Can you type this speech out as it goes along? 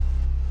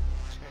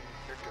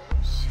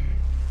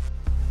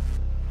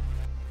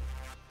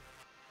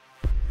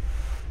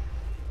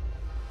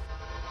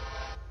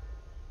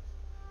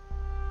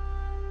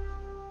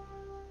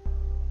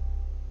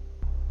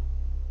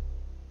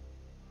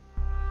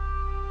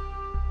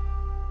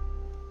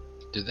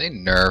Did they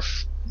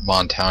nerf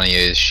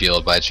Montanier's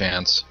shield by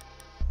chance?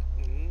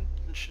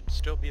 It should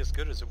still be as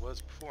good as it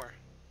was before.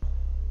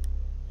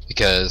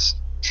 Because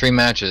 3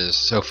 matches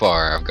so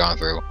far I've gone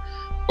through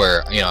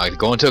where, you know, I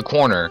go into a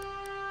corner,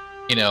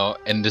 you know,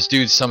 and this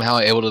dude's somehow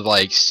able to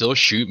like still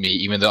shoot me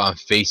even though I'm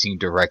facing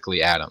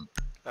directly at him.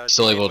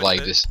 Still able to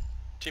like just...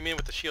 Do you mean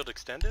with the shield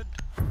extended?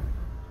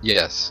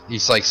 Yes,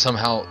 he's like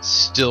somehow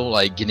still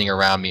like getting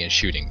around me and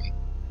shooting me.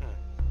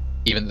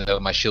 Even though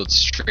my shield's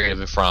straight up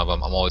in front of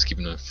him, I'm always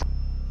keeping him in front.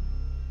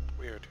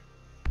 Weird.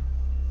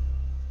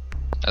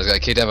 I was got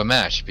kicked out of a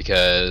match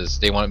because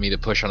they wanted me to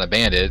push on a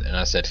bandit, and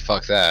I said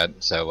fuck that,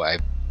 so I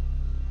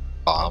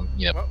bombed,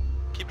 you know, well,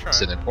 keep trying.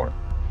 Sitting in the corner.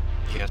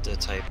 You have to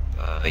type,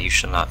 you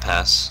should not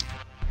pass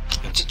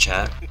into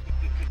chat.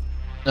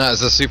 No,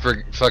 it's a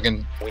super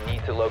fucking... We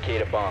need to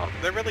locate a bomb.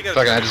 They really got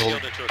fucking, to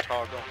shield into a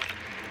toggle.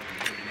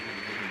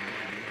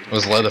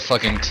 Was led the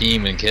fucking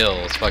team in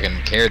kills,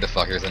 fucking carried the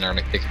fuckers, and they're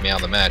gonna kick me out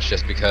of the match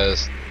just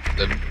because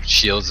the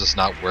shield's just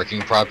not working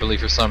properly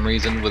for some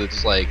reason with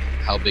its like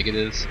how big it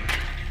is.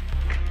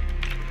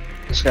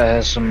 This guy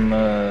has some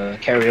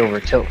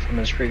carryover tilt from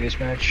his previous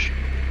match.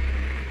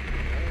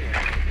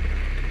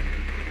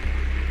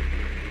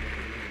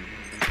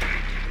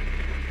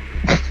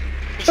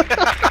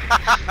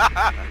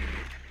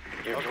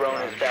 Your drone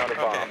has found a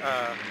bomb.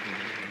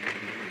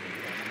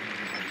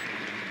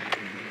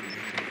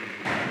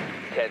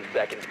 10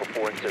 seconds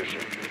before insertion.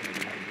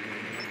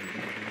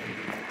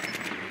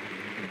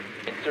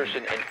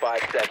 Insertion in 5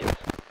 seconds.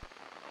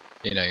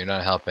 You know, you're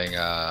not helping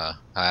how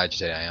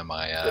agitated I am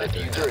by The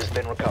doing diffuser has that.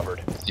 been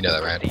recovered. You know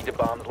that, right? Proceed to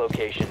bomb's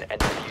location and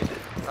defuse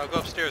it. I'll go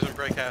upstairs and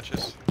break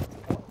hatches.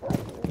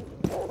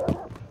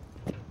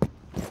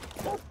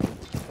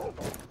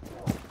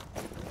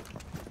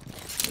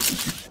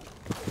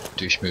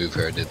 Douche move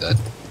here did that.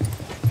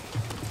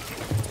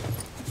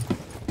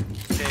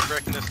 Okay,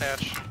 breaking this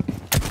hatch.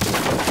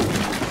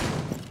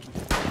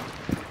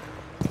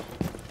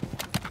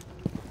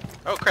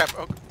 Oh crap,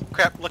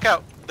 look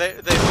out. They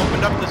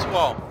opened up this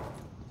wall.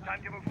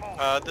 Time to move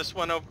forward. This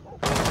one over.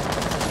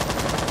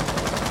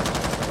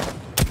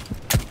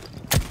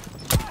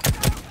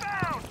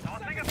 Down!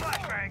 Launching a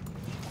flashbang.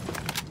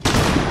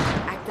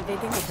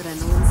 Activating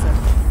adrenaline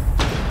circuit.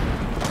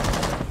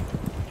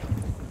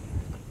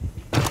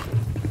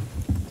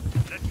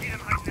 Let's get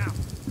him right now.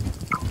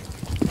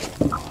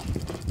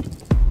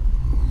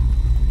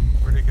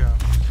 Where'd he go?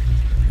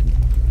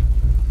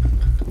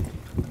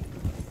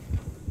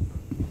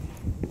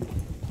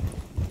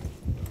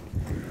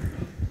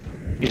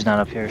 He's not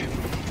up here. Stay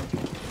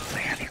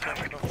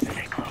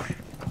close.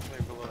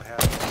 Maybe below the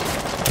hatch.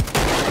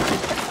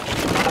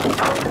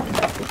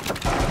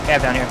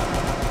 Cab down here.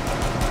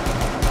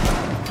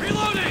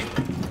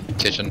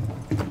 Kitchen.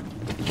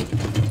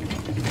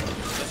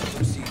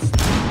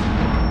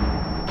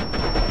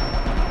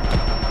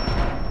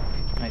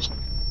 Nice.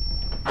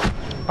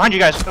 Behind you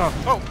guys. Oh.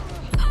 Oh!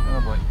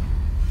 Oh boy.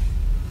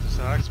 Was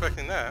not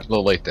expecting that. A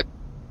little late there.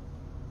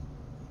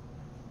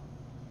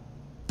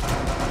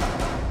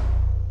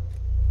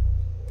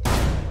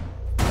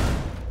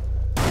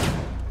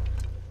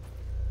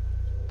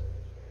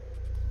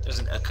 There's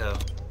an echo.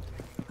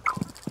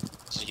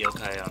 There's a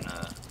yokai on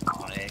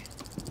A.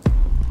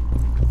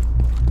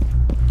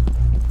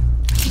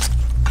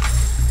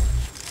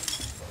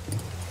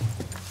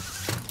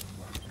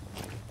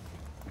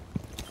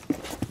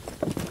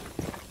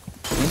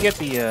 Can you get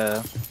the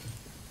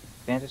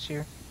bandits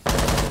here?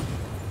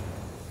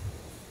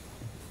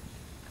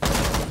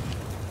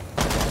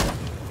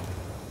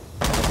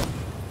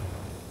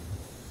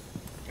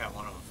 Got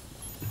one of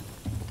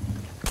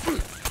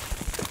them.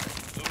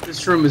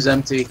 This room is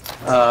empty,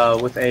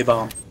 with a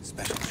bomb.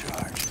 Special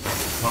charge.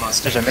 One on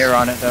There's a mirror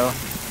on it though.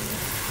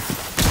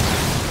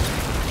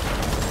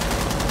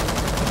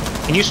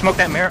 Can you smoke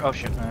that mirror? Oh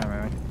shit.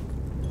 Alright.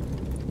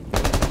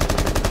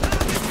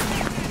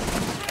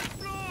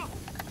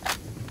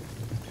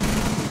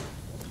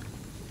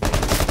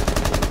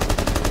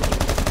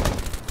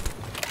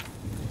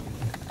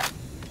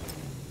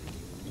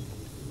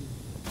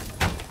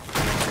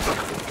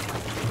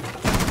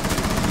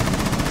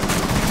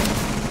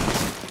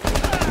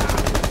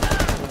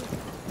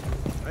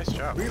 Nice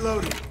job.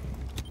 Reloading.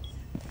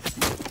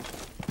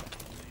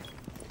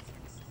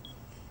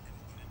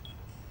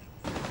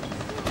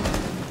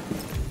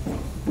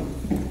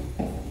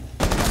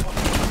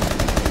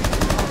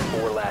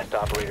 Four last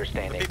operator The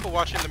standing. people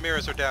watching the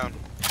mirrors are down.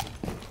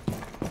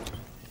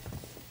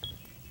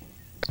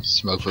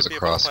 Smoke was Should be able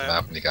to across the plant.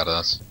 map when he got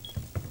us.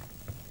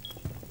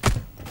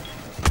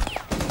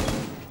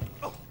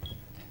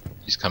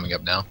 He's coming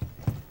up now.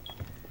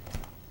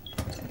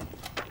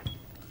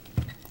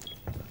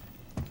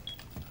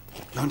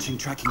 Launching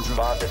tracking drone.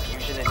 Bomb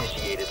diffusion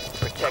initiated.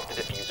 Protect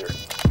the diffuser.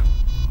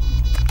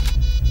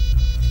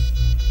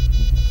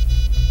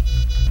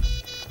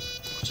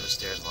 to the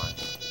stairs line.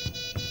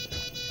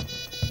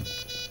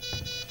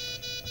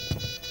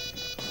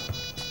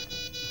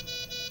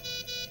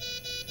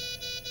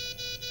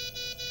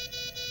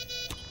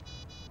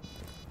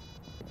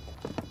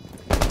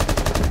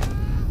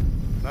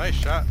 Nice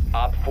shot.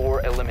 Op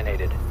 4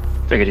 eliminated.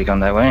 Figured he'd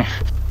come that way.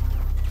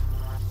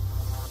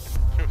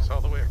 It was all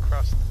the way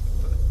across the...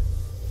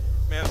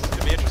 Man, this is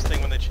gonna be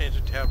interesting when they change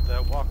it to have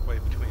the walkway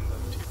between the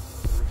two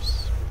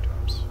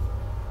rooftops.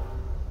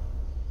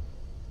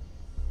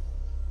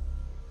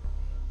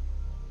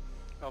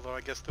 Although I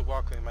guess the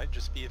walkway might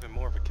just be even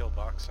more of a kill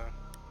box, huh?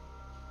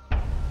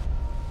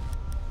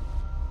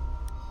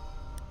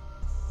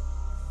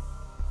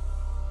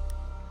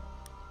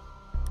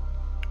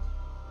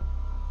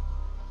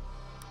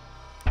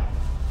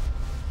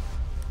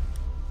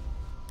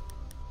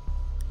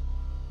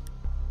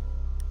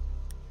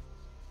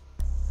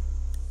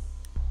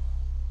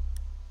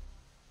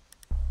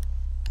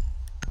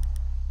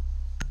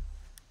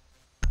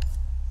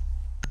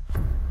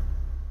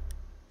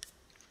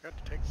 Forgot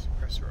to take the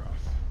suppressor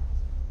off.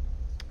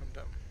 I'm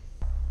dumb.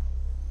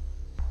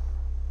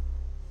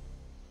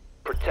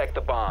 Protect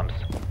the bombs.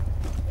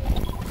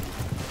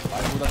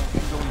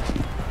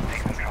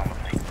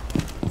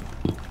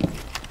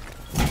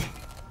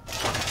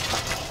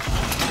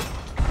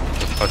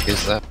 The fuck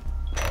is that?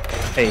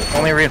 Hey,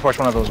 only reinforce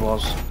one of those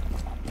walls.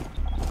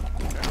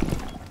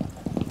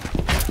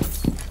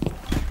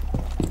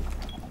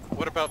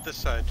 What about this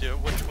side?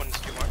 Which ones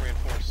do you want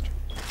reinforced?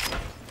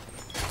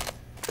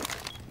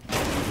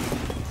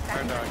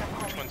 Or no,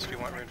 which ones do you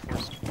want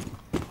reinforced?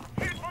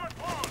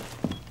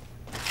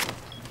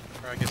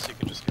 Or I guess you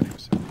can just go to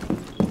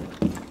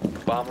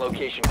yourself. Bomb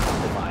location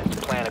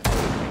compromised. Plan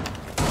accordingly.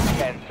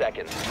 10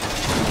 seconds.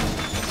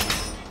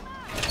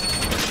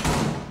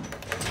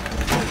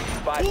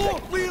 5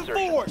 seconds to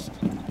insertion.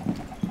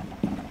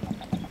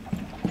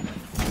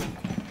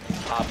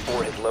 Op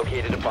 4 has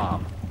located a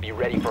bomb. Be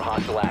ready for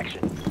hostile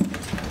action.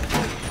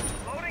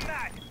 Loading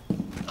that.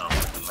 Oh,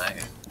 the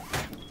mag.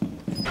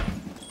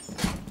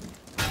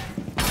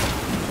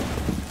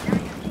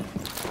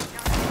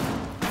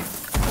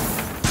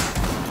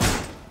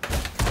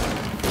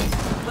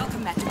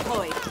 Welcome mat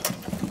deployed.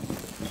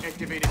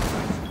 Activated.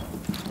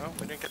 Well,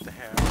 we didn't get the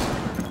ham, so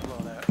we're gonna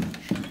blow that.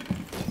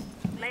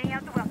 Laying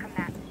out the welcome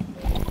mat.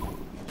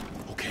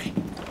 Okay.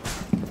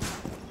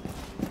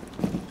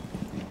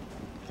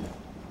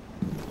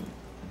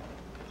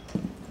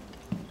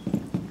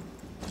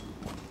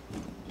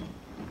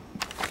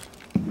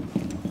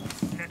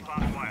 Set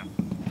last wire.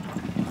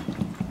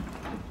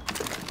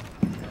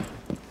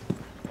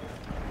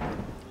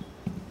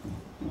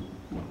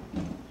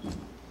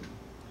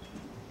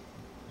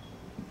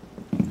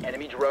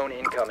 Enemy drone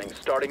incoming.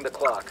 Starting the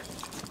clock.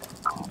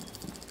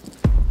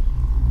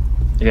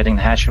 They're getting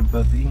the hatch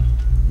above B.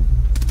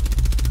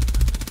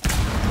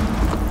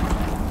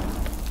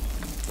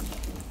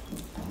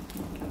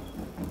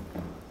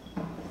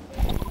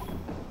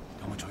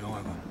 너무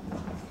조용하군.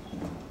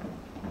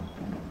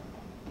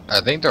 I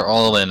think they're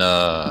all in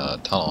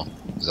tunnel,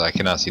 because I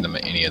cannot see them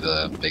in any of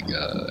the big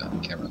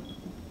cameras.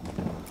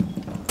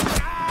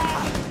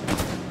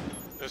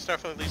 There's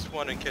definitely at least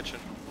one in kitchen.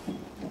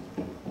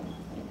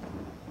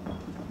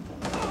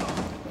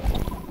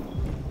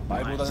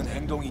 말보다는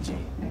행동이지.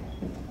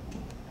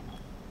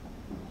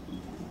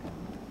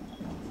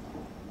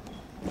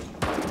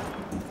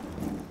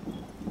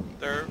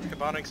 They're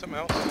hibaning something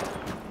else.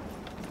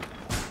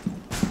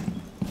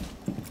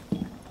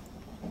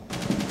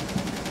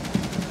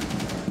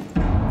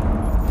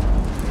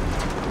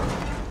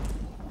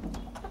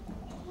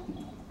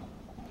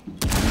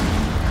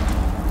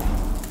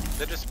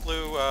 They just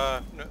blew,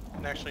 no,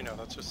 actually no,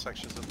 that's just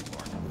sections of the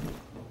floor.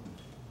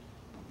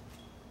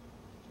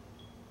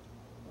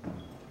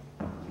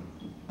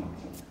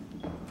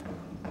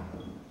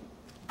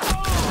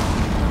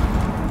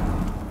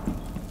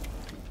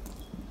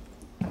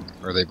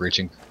 Or are they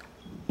breaching?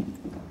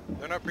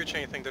 They're not breaching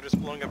anything, they're just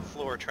blowing up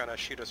floor trying to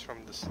shoot us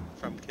from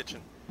the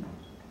kitchen.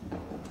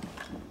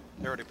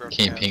 They already broke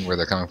Can you the ping hatch. where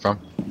they're coming from?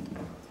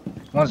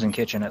 One's in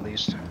kitchen at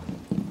least. Yeah.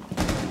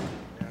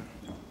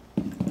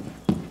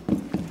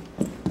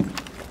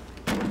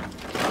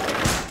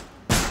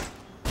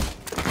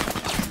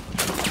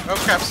 Oh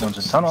crap, One's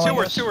in tunnel, I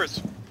sewers, guess.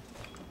 sewers!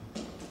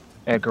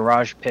 A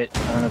garage pit.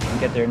 I don't know if you can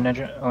get there,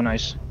 Ninja. Oh,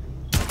 nice.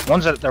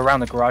 One's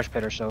around the garage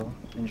pit or so,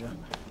 Ninja.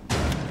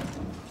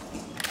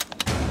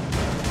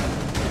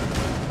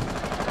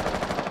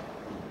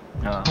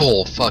 Oh.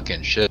 Bull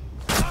fucking shit.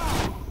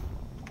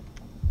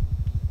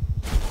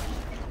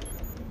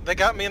 They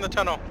got me in the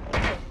tunnel.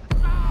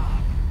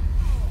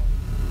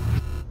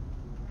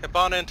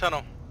 Hibana in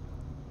tunnel.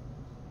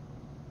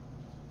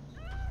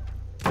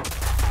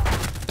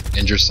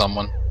 Injure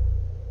someone.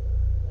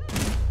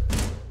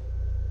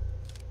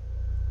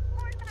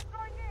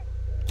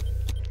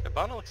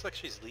 Hibana looks like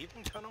she's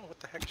leaving tunnel? What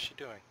the heck is she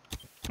doing?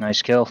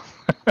 Nice kill.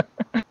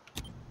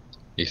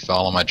 He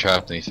fell on my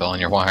trap and he fell in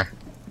your wire.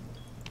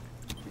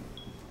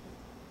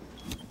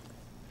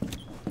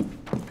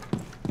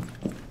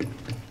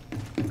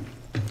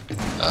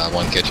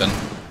 One kitchen.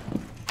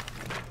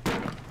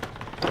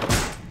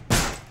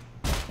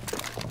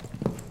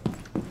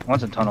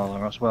 One's in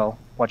tunnel as well.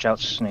 Watch out,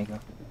 Snake.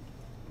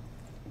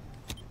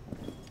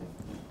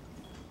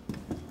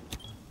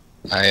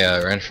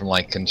 I ran from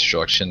like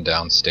construction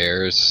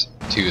downstairs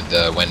to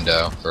the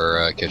window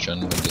for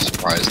kitchen and just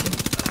surprised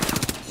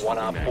them. 1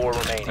 op 4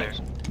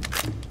 remaining.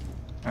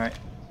 Alright.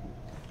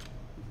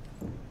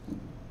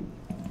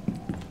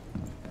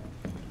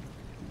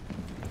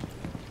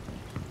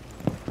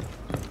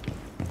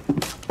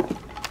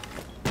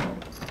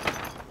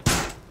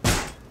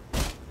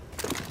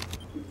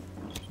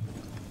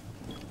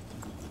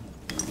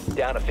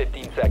 Down to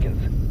 15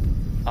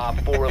 seconds. Op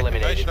 4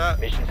 eliminated. Nice shot.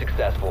 Mission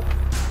successful.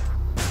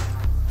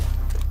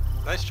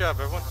 Nice job,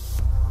 everyone.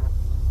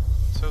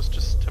 So it's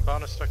just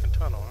Tabana stuck in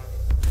tunnel,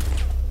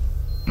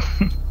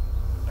 huh?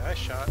 Nice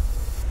shot.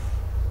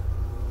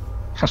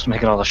 I was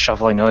making all the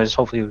shuffling noise.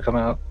 Hopefully it would come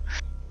out.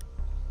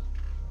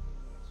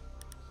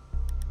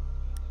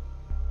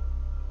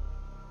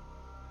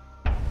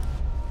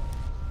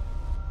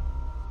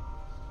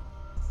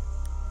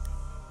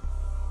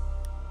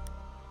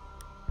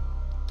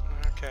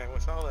 Okay,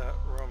 with all that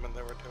roaming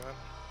that we're doing,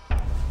 I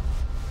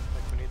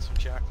think we need some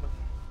Jacqueline.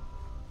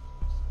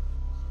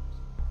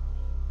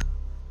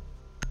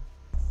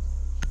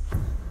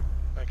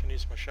 I can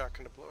use my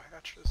shotgun to blow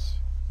hatches.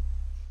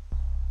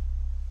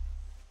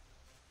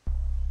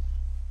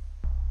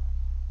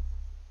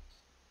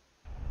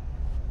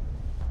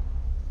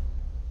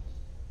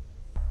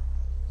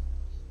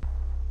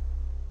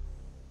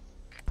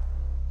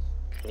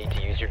 Need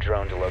to use your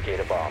drone to locate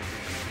a bomb.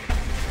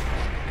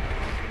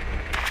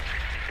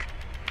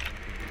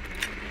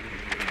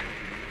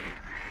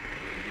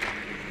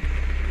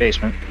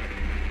 Basement.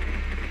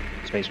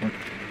 It's basement.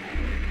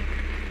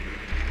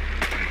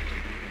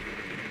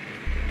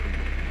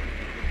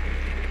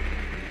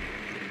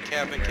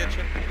 Cabin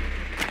kitchen.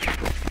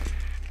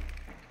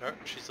 No,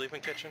 she's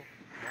leaving kitchen.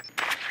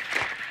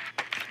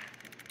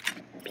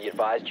 Be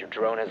advised your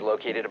drone has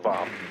located a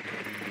bomb.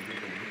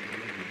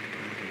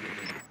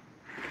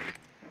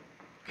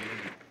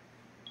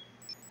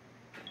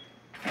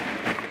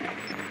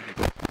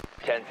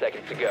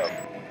 Seconds to go.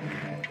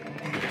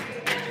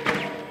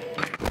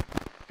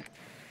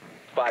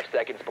 5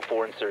 seconds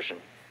before insertion.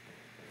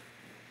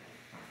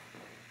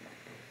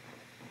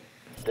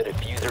 The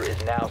diffuser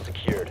is now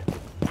secured.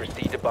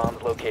 Proceed to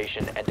bomb's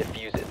location and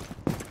defuse it.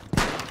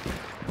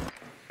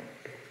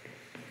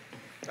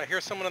 I hear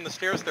someone on the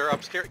stairs. They're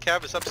upstairs.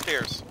 Cav is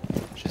upstairs.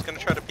 She's gonna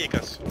try to peek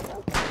us.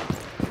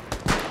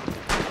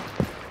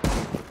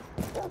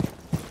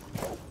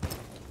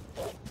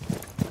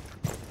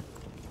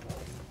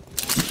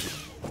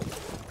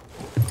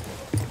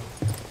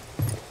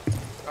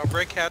 I'll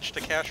break hatch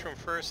to cash room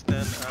first,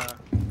 then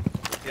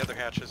the other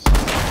hatches.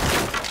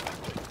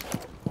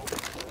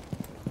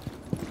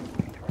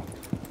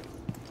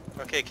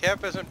 Okay,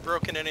 Cav hasn't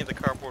broken any of the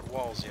cardboard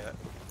walls yet.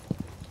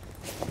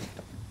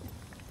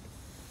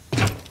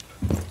 I'm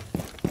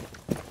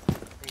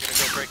gonna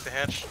go break the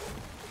hatch.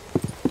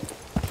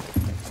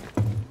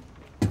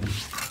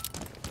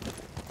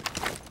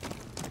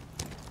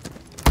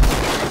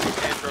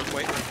 Okay, broke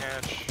weight in the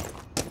hatch.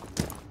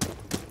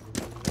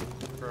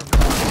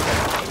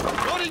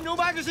 Loading new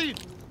magazine.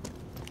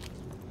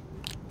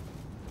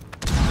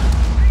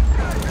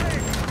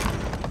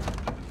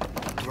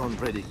 Drone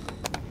ready.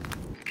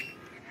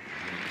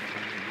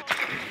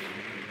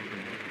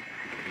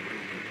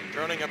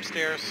 Droning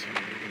upstairs.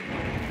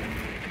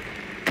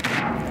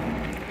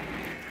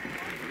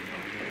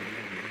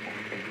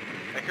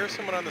 I hear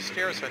someone on the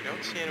stairs. I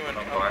don't see anyone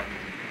up.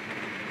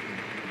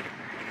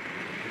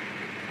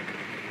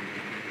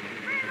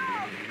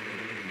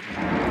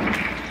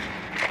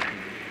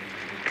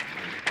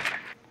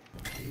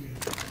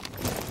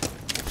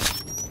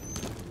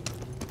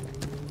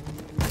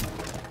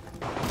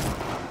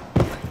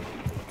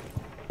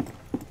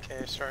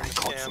 Okay, starting to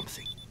Caught scan.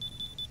 something.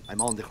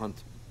 I'm on the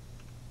hunt.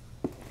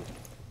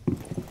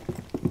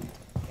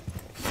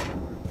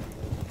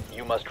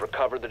 You must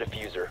recover the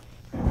diffuser.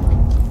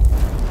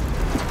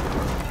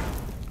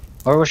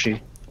 Where was she?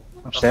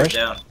 Upstairs?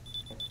 Down.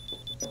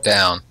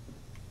 Down.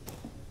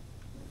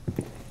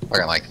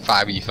 Fucking like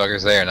 5 of you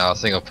fuckers there, not a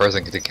single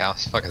person could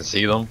fucking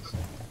see them.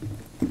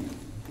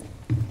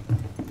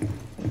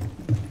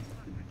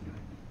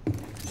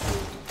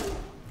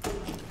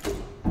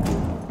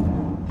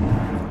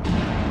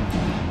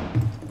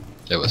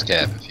 It was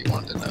Cap if you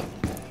wanted to know.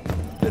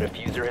 The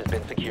diffuser has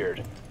been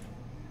secured.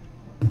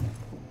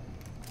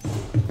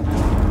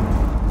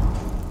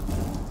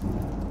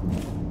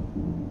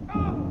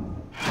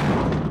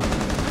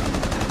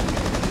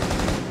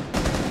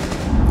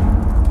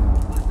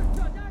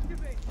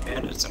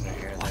 Bandits under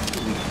here.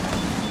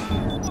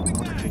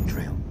 Monitoring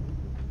trail.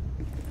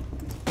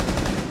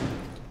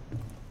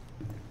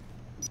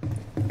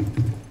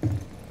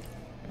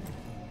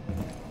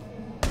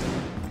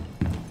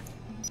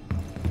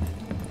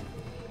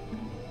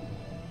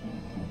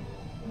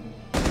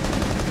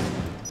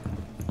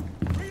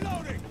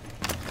 Reloading.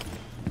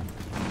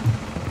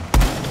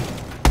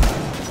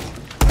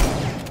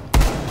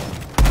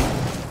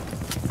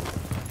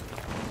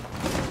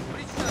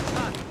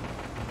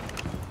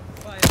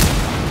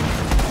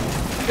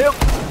 Yep.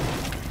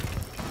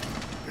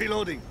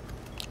 Reloading.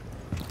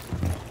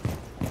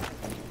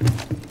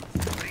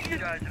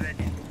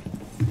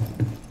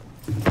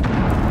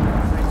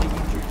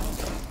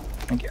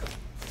 Thank you.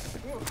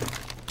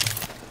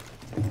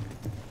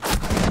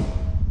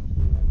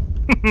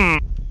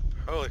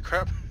 Holy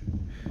crap.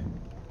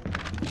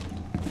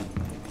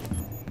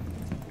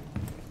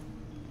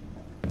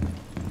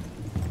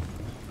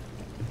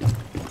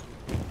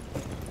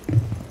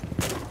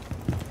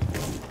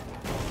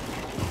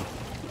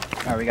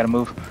 Alright, we gotta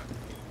move.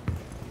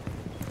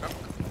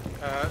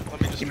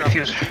 Let me just Give me drop the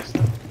the fuse. defuse.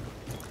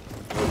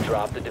 You have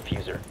dropped the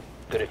diffuser.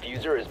 The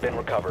diffuser has been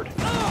recovered.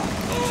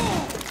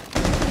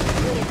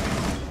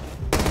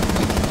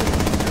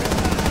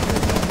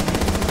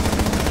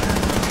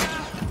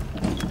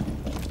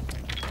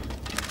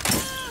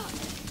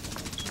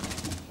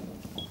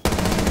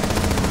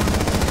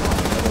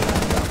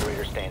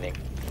 Operator standing.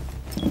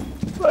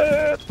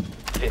 Plant!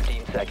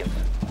 15 seconds.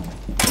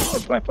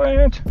 What's my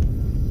plant?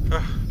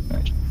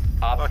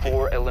 Op Okay.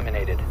 4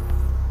 eliminated.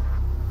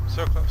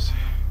 So close.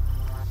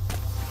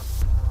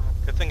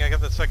 Good thing I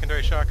got that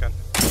secondary shotgun.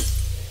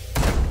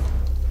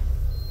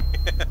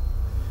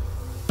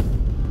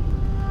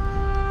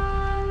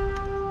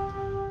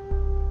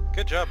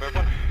 Good job,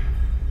 everyone.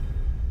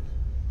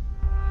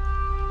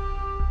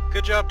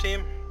 Good job,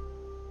 team.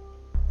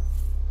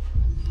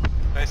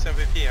 Nice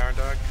MVP, Iron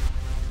Dog.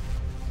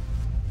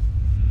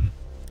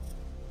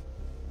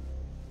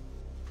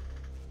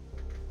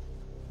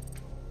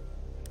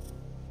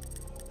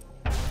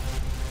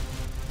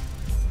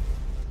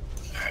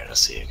 Alright, I'll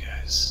see you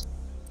guys.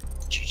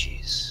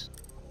 GG's.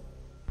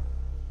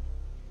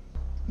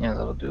 Yeah,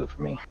 that'll do it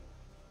for me.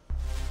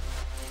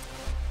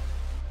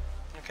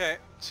 Okay,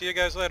 see you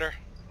guys later.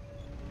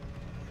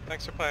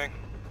 Thanks for playing.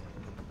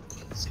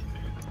 See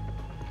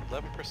you.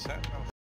 11%. Oh,